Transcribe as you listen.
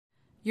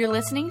You're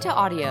listening to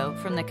audio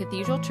from the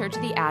Cathedral Church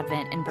of the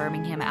Advent in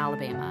Birmingham,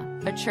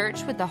 Alabama, a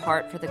church with the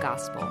heart for the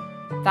gospel.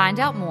 Find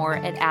out more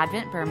at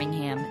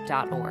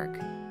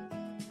adventbirmingham.org.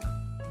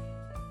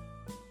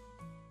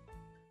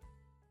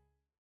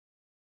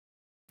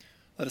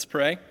 Let us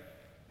pray.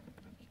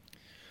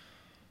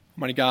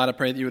 Almighty God, I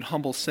pray that you would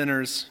humble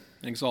sinners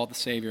and exalt the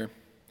Savior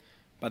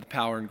by the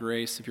power and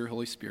grace of your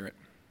Holy Spirit,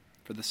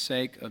 for the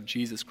sake of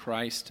Jesus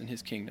Christ and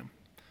his kingdom.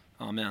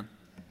 Amen.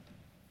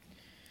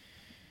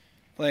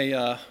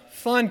 A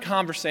fun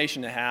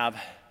conversation to have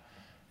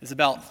is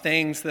about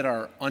things that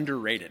are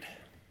underrated.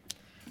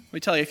 Let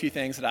me tell you a few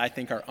things that I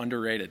think are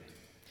underrated.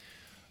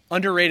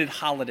 Underrated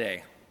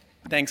holiday,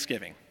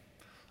 Thanksgiving.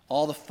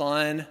 All the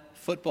fun,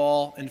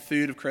 football, and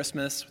food of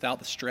Christmas without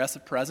the stress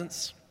of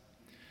presents.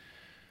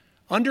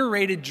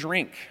 Underrated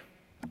drink,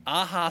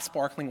 AHA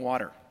sparkling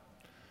water.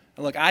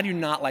 And look, I do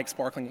not like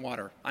sparkling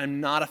water.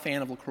 I'm not a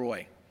fan of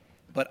LaCroix.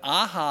 But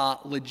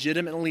AHA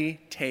legitimately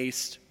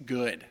tastes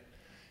good.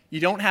 You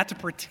don't have to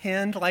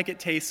pretend like it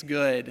tastes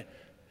good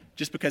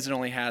just because it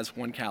only has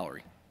 1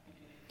 calorie.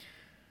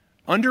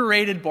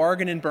 Underrated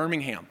bargain in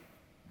Birmingham,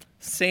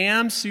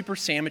 Sam's Super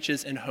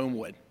Sandwiches in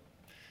Homewood.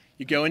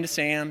 You go into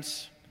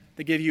Sam's,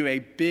 they give you a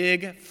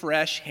big,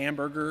 fresh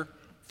hamburger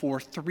for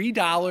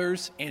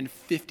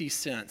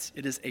 $3.50.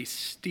 It is a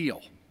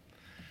steal.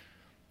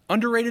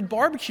 Underrated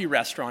barbecue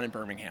restaurant in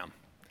Birmingham,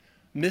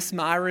 Miss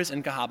Myra's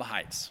in Cahaba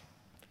Heights.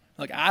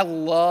 Like, I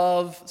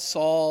love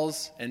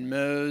Saul's and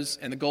Moe's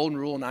and the Golden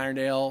Rule in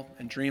Irondale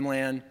and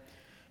Dreamland,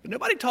 but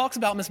nobody talks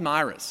about Miss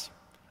Myra's.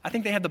 I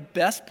think they have the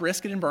best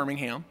brisket in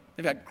Birmingham.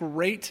 They've got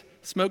great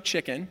smoked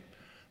chicken.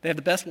 They have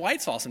the best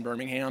white sauce in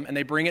Birmingham, and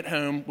they bring it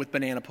home with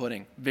banana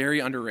pudding. Very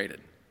underrated.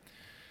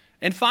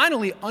 And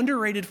finally,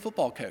 underrated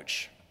football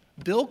coach,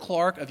 Bill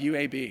Clark of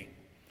UAB.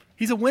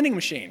 He's a winning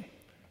machine.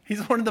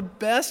 He's one of the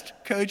best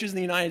coaches in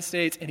the United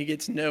States, and he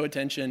gets no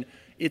attention.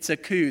 It's a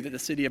coup that the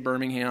city of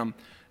Birmingham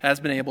has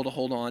been able to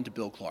hold on to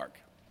Bill Clark.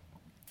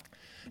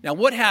 Now,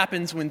 what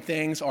happens when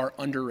things are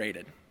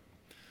underrated?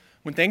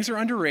 When things are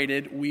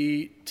underrated,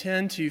 we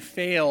tend to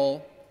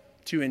fail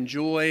to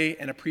enjoy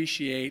and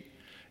appreciate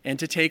and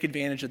to take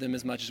advantage of them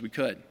as much as we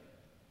could.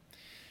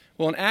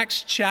 Well, in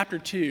Acts chapter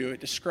 2,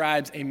 it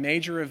describes a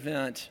major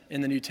event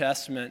in the New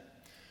Testament,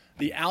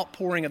 the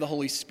outpouring of the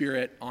Holy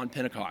Spirit on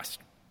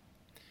Pentecost.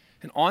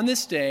 And on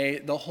this day,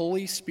 the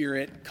Holy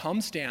Spirit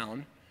comes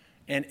down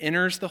and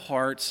enters the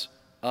hearts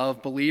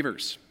of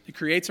believers. It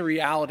creates a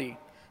reality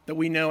that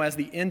we know as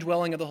the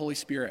indwelling of the Holy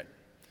Spirit,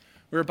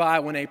 whereby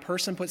when a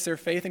person puts their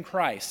faith in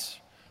Christ,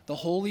 the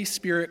Holy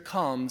Spirit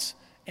comes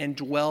and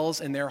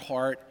dwells in their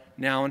heart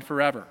now and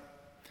forever.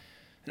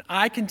 And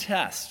I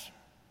contest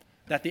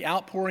that the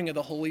outpouring of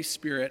the Holy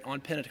Spirit on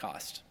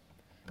Pentecost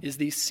is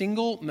the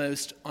single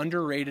most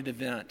underrated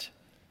event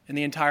in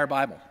the entire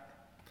Bible,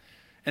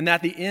 and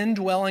that the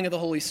indwelling of the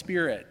Holy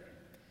Spirit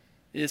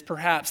is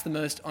perhaps the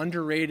most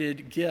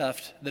underrated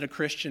gift that a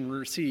Christian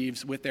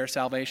receives with their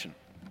salvation.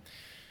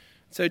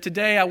 So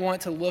today I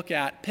want to look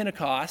at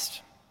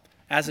Pentecost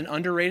as an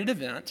underrated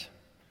event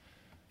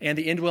and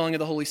the indwelling of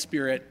the Holy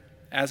Spirit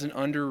as an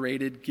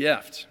underrated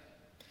gift.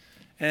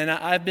 And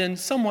I've been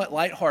somewhat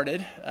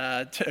lighthearted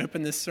to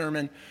open this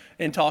sermon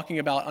in talking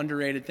about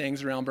underrated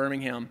things around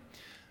Birmingham.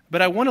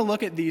 But I want to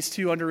look at these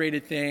two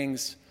underrated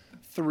things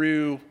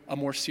through a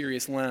more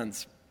serious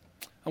lens.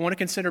 I want to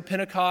consider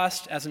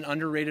Pentecost as an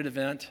underrated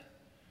event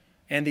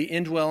and the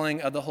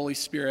indwelling of the Holy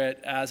Spirit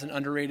as an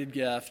underrated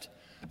gift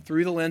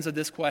through the lens of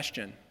this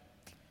question: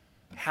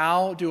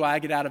 how do I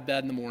get out of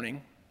bed in the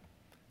morning,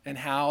 and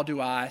how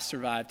do I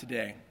survive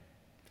today?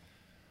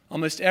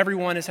 Almost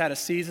everyone has had a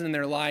season in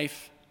their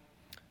life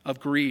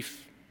of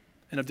grief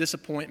and of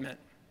disappointment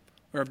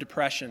or of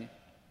depression,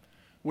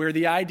 where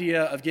the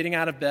idea of getting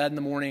out of bed in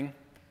the morning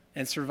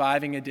and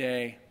surviving a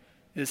day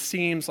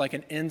seems like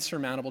an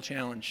insurmountable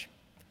challenge.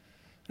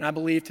 And I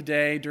believe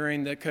today,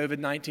 during the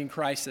COVID-19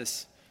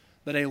 crisis,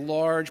 that a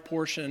large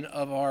portion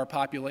of our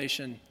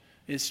population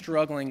is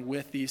struggling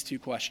with these two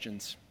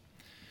questions.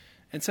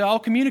 And so I'll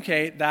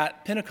communicate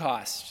that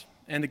Pentecost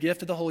and the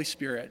gift of the Holy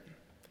Spirit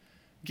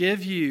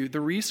give you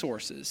the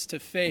resources to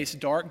face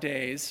dark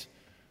days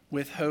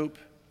with hope,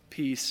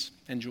 peace,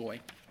 and joy.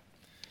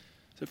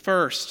 So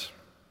first,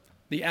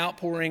 the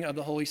outpouring of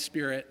the Holy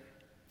Spirit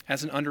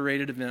as an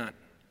underrated event.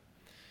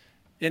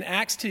 In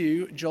Acts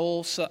 2,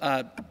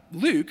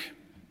 Luke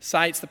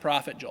cites the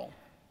prophet Joel.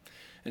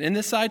 And in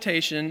this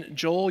citation,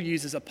 Joel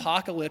uses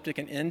apocalyptic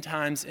and end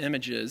times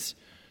images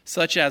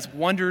such as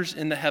wonders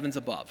in the heavens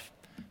above,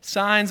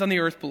 signs on the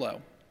earth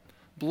below,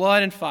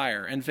 blood and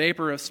fire and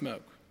vapor of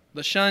smoke.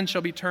 The sun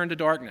shall be turned to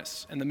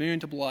darkness and the moon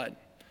to blood.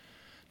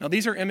 Now,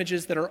 these are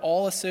images that are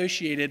all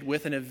associated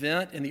with an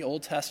event in the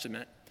Old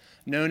Testament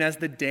known as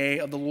the Day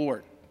of the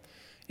Lord.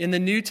 In the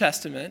New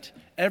Testament,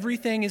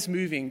 everything is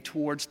moving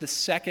towards the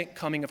second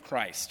coming of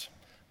Christ.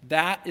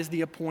 That is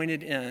the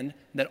appointed end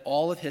that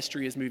all of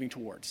history is moving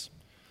towards.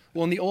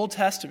 Well, in the Old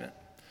Testament,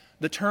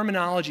 the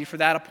terminology for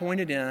that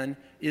appointed end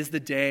is the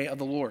day of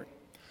the Lord.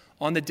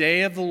 On the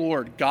day of the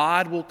Lord,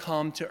 God will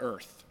come to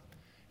earth.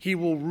 He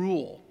will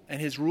rule,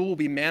 and his rule will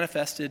be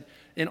manifested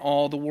in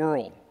all the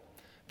world.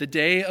 The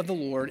day of the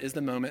Lord is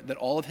the moment that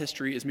all of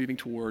history is moving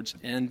towards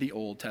in the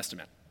Old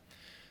Testament.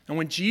 And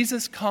when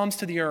Jesus comes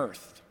to the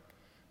earth,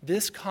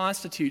 this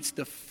constitutes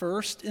the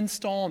first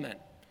installment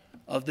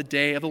of the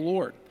day of the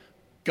Lord.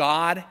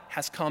 God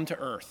has come to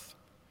earth.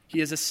 He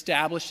has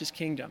established his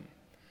kingdom.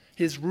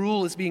 His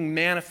rule is being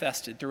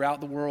manifested throughout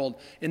the world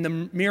in the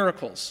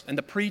miracles and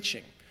the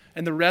preaching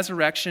and the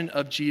resurrection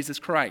of Jesus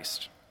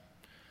Christ.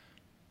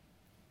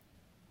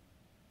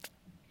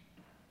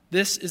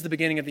 This is the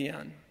beginning of the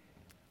end,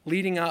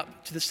 leading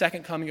up to the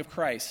second coming of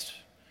Christ,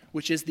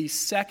 which is the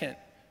second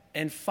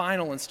and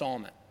final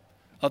installment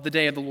of the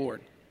day of the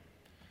Lord.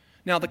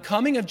 Now, the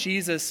coming of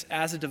Jesus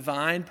as a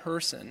divine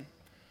person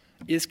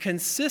is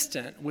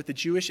consistent with the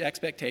Jewish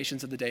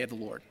expectations of the day of the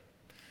Lord.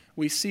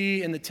 We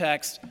see in the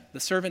text, the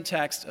servant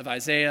text of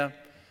Isaiah,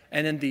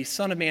 and in the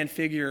Son of Man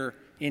figure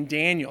in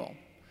Daniel,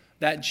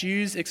 that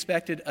Jews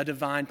expected a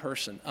divine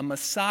person, a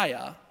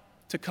Messiah,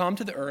 to come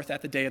to the earth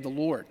at the day of the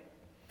Lord.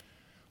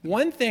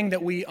 One thing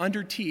that we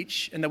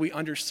underteach and that we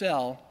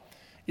undersell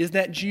is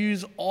that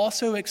Jews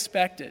also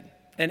expected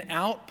an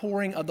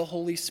outpouring of the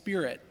Holy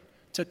Spirit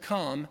to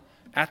come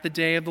at the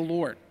day of the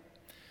Lord.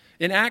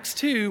 In Acts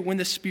 2, when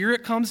the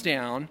Spirit comes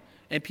down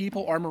and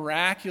people are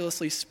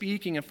miraculously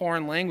speaking in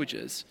foreign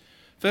languages,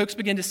 folks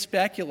begin to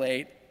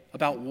speculate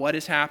about what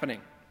is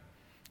happening.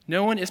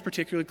 No one is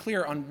particularly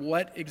clear on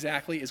what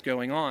exactly is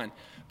going on.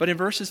 But in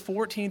verses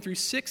 14 through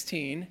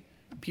 16,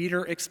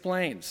 Peter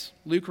explains.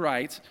 Luke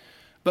writes,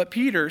 "But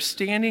Peter,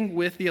 standing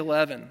with the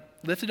 11,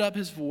 lifted up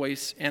his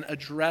voice and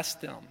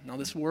addressed them." Now,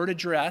 this word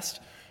addressed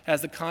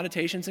has the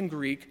connotations in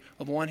Greek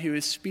of one who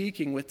is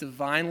speaking with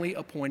divinely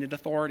appointed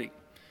authority.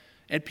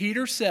 And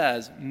Peter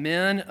says,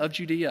 "Men of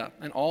Judea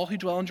and all who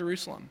dwell in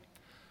Jerusalem,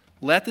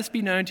 let this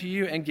be known to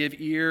you and give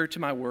ear to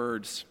my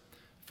words.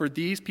 For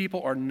these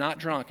people are not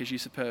drunk, as you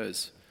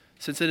suppose,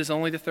 since it is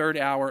only the third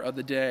hour of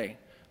the day.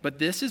 But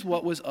this is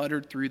what was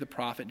uttered through the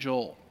prophet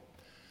Joel."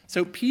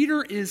 So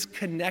Peter is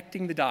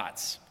connecting the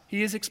dots.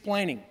 He is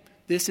explaining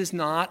this is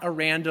not a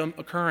random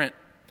occurrence.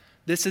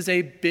 This is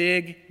a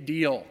big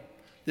deal.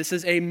 This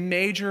is a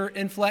major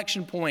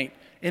inflection point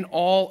in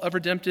all of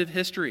redemptive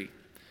history.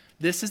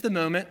 This is the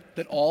moment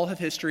that all of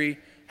history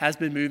has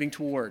been moving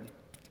toward.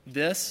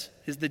 This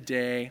is the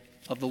day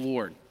of the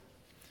Lord.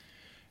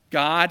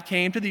 God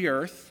came to the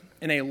earth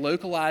in a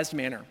localized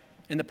manner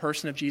in the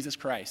person of Jesus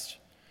Christ.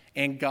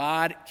 And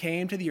God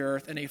came to the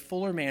earth in a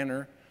fuller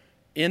manner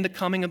in the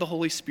coming of the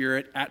Holy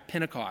Spirit at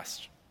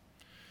Pentecost.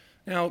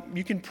 Now,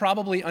 you can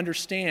probably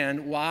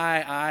understand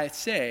why I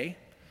say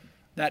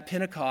that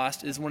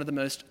Pentecost is one of the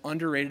most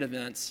underrated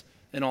events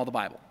in all the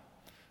Bible.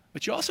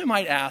 But you also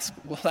might ask,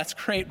 well, that's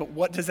great, but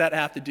what does that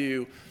have to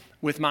do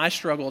with my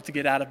struggle to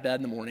get out of bed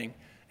in the morning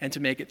and to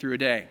make it through a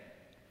day?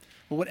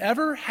 Well,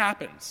 whatever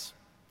happens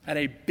at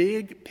a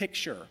big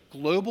picture,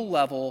 global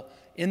level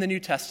in the New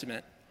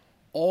Testament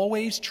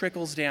always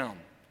trickles down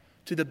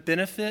to the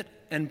benefit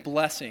and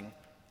blessing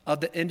of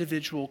the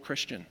individual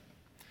Christian.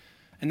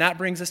 And that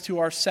brings us to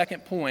our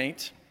second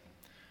point,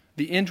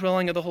 the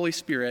indwelling of the Holy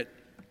Spirit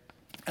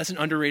as an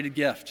underrated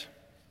gift.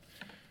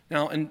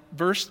 Now, in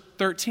verse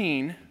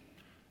 13,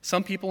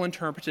 some people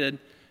interpreted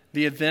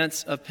the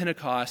events of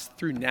Pentecost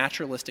through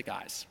naturalistic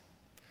eyes.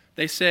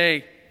 They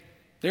say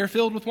they're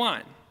filled with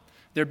wine.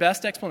 Their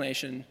best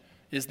explanation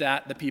is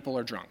that the people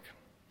are drunk.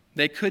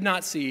 They could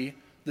not see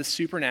the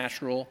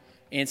supernatural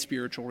and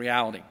spiritual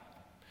reality.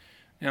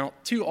 Now,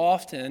 too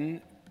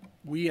often,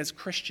 we as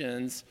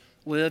Christians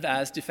live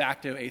as de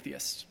facto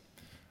atheists.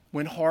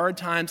 When hard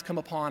times come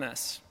upon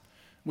us,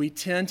 we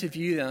tend to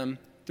view them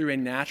through a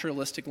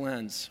naturalistic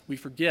lens. We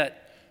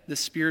forget the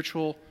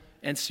spiritual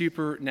and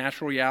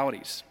supernatural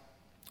realities.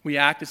 We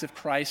act as if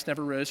Christ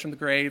never rose from the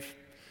grave.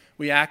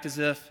 We act as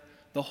if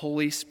the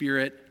Holy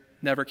Spirit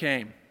never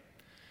came.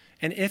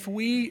 And if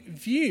we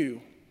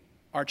view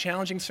our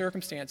challenging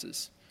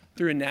circumstances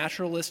through a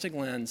naturalistic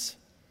lens,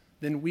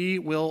 then we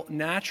will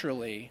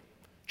naturally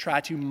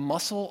try to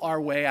muscle our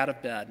way out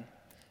of bed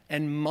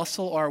and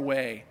muscle our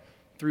way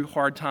through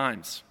hard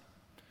times.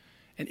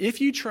 And if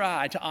you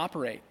try to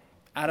operate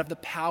out of the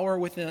power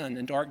within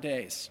in dark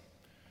days,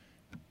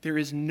 there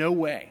is no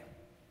way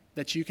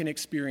that you can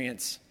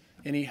experience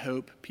any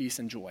hope, peace,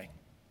 and joy.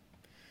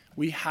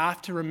 We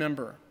have to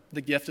remember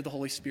the gift of the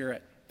Holy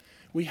Spirit.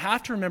 We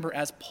have to remember,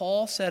 as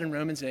Paul said in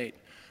Romans 8,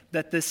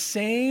 that the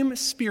same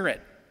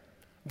Spirit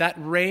that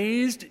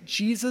raised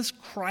Jesus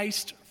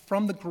Christ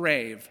from the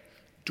grave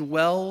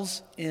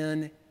dwells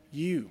in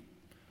you.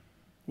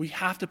 We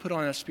have to put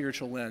on a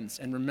spiritual lens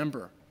and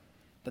remember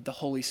that the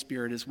Holy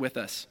Spirit is with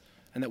us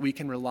and that we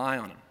can rely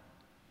on him.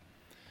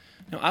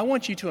 Now, I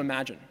want you to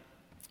imagine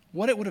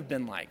what it would have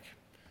been like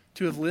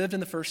to have lived in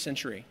the first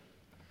century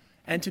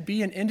and to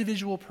be an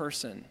individual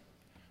person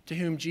to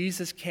whom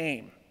Jesus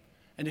came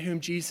and to whom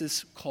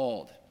Jesus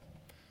called.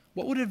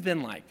 What would it have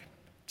been like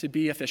to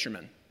be a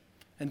fisherman?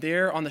 And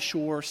there on the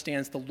shore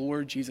stands the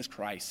Lord Jesus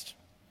Christ,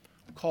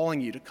 calling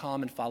you to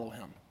come and follow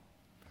him.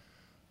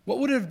 What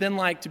would it have been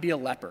like to be a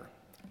leper,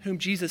 whom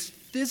Jesus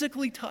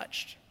physically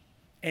touched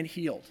and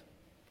healed?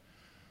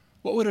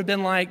 What would it have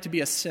been like to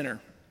be a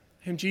sinner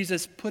whom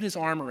Jesus put his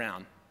arm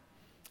around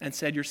and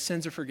said, your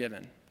sins are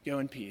forgiven, go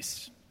in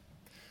peace?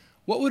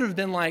 What would it have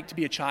been like to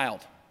be a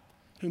child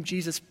whom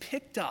Jesus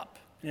picked up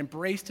and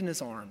embraced in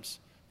his arms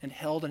and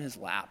held in his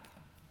lap?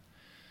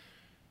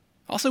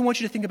 I also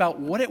want you to think about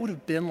what it would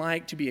have been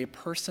like to be a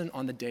person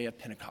on the day of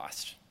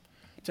Pentecost,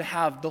 to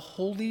have the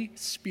Holy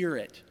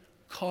Spirit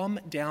come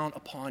down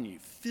upon you,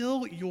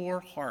 fill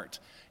your heart,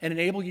 and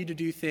enable you to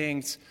do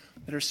things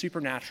that are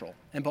supernatural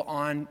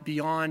and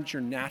beyond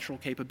your natural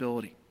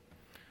capability.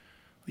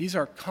 These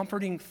are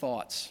comforting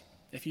thoughts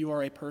if you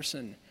are a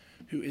person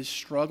who is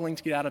struggling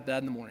to get out of bed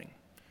in the morning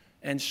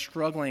and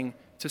struggling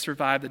to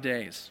survive the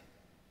days.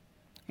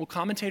 Well,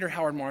 commentator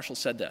Howard Marshall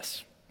said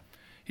this.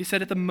 He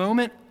said, at the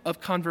moment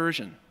of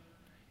conversion,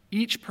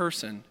 each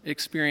person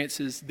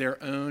experiences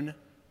their own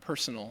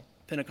personal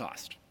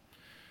Pentecost.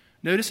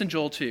 Notice in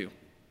Joel 2,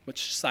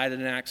 which is cited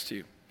in Acts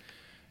 2,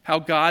 how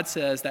God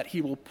says that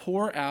he will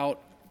pour out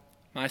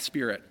my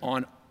spirit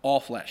on all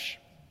flesh,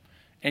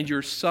 and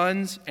your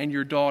sons and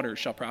your daughters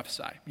shall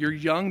prophesy. Your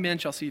young men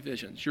shall see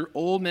visions. Your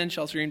old men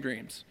shall dream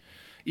dreams,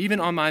 even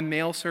on my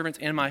male servants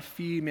and my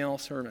female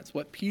servants.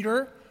 What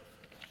Peter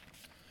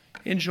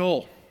and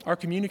Joel are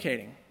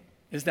communicating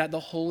is that the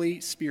Holy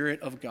Spirit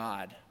of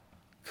God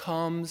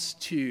comes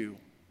to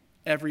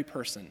every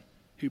person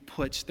who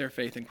puts their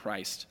faith in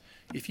Christ.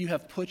 If you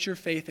have put your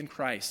faith in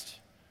Christ,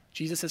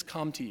 Jesus has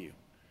come to you.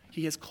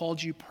 He has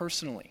called you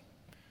personally.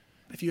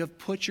 If you have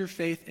put your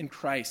faith in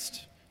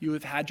Christ, you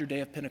have had your day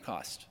of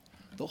Pentecost.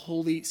 The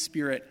Holy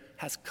Spirit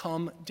has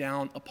come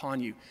down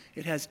upon you.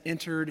 It has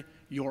entered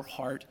your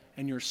heart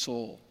and your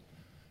soul.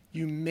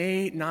 You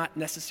may not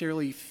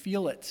necessarily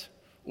feel it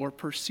or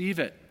perceive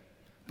it,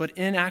 but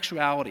in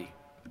actuality,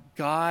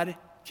 God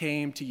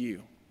came to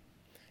you.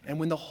 And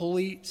when the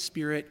Holy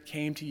Spirit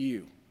came to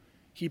you,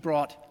 he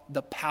brought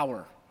the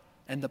power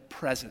and the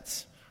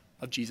presence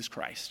of Jesus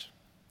Christ.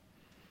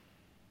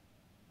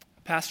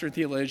 Pastor and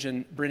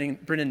theologian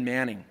Brennan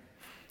Manning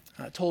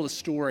told a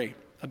story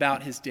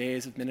about his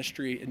days of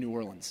ministry in New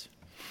Orleans.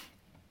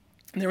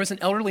 And there was an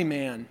elderly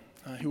man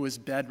who was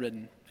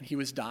bedridden, and he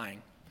was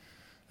dying.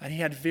 And he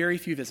had very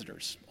few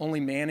visitors. Only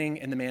Manning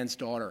and the man's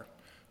daughter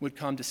would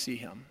come to see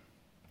him.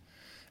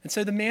 And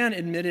so the man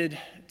admitted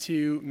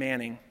to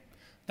Manning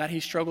that he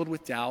struggled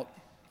with doubt,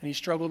 and he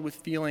struggled with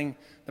feeling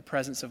the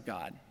presence of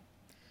God.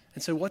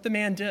 And so what the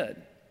man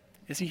did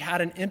is he had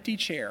an empty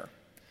chair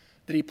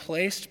that he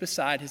placed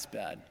beside his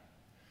bed.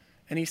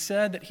 And he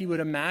said that he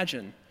would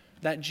imagine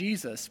that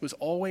Jesus was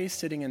always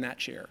sitting in that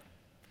chair.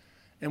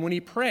 And when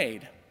he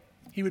prayed,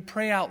 he would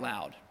pray out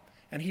loud,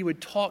 and he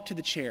would talk to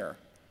the chair,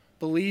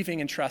 believing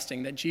and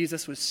trusting that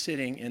Jesus was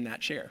sitting in that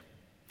chair.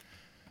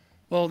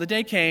 Well, the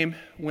day came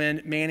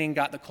when Manning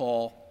got the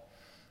call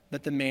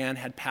that the man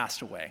had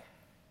passed away.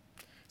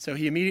 So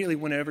he immediately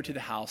went over to the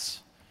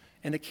house,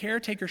 and the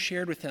caretaker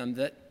shared with him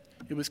that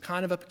it was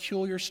kind of a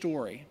peculiar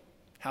story,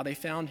 how they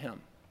found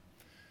him.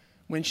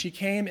 When she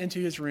came into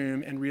his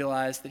room and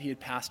realized that he had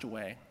passed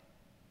away,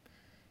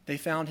 they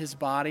found his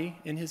body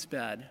in his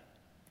bed,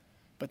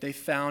 but they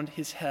found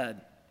his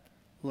head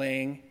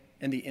laying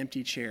in the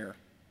empty chair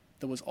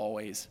that was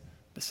always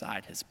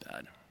beside his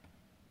bed.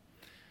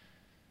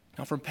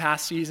 Now, from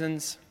past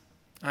seasons,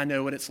 I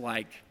know what it's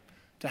like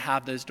to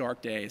have those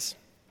dark days.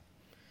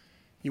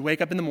 You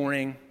wake up in the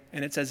morning,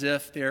 and it's as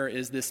if there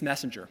is this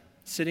messenger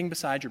sitting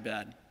beside your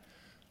bed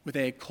with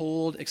a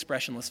cold,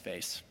 expressionless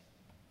face.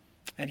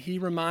 And he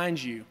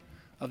reminds you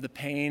of the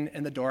pain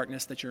and the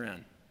darkness that you're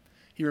in.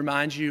 He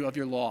reminds you of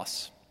your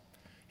loss.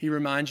 He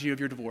reminds you of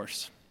your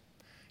divorce.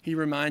 He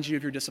reminds you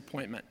of your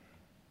disappointment.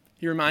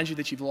 He reminds you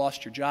that you've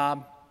lost your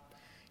job.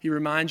 He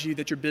reminds you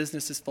that your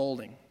business is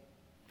folding.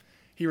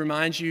 He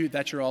reminds you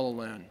that you're all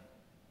alone.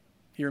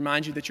 He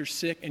reminds you that you're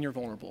sick and you're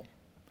vulnerable.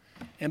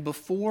 And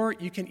before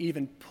you can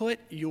even put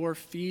your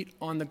feet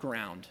on the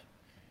ground,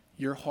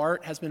 your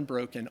heart has been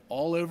broken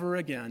all over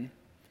again,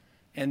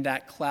 and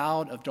that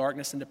cloud of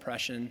darkness and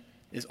depression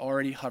is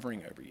already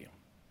hovering over you.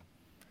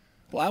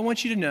 Well, I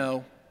want you to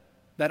know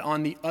that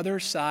on the other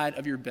side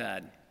of your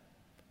bed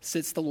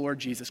sits the Lord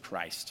Jesus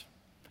Christ.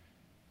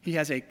 He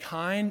has a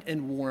kind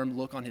and warm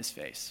look on his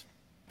face,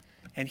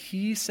 and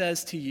he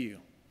says to you,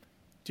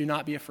 do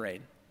not be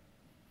afraid.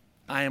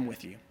 I am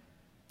with you.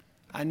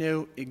 I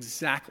know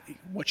exactly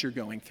what you're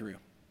going through.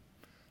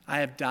 I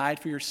have died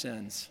for your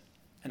sins,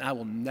 and I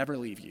will never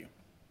leave you.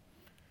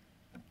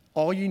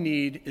 All you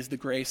need is the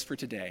grace for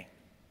today,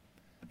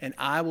 and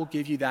I will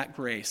give you that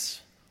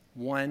grace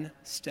one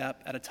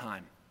step at a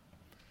time.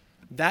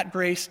 That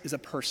grace is a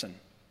person.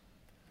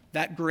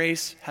 That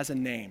grace has a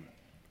name.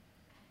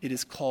 It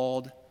is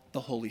called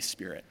the Holy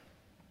Spirit.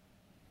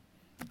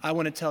 I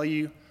want to tell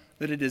you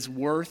that it is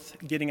worth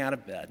getting out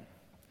of bed.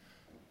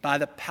 By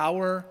the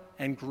power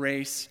and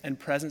grace and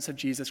presence of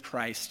Jesus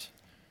Christ,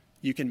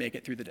 you can make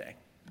it through the day.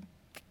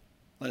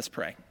 Let us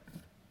pray.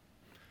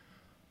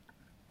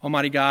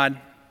 Almighty God,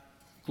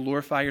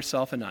 glorify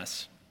yourself in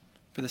us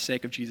for the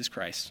sake of Jesus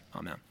Christ.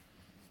 Amen.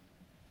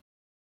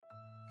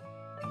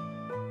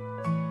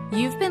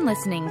 You've been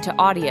listening to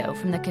audio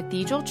from the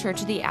Cathedral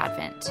Church of the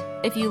Advent.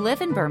 If you live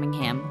in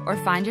Birmingham or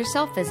find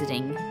yourself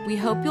visiting, we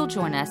hope you'll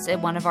join us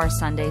at one of our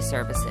Sunday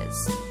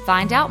services.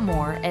 Find out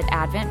more at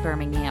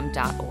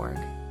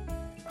adventbirmingham.org.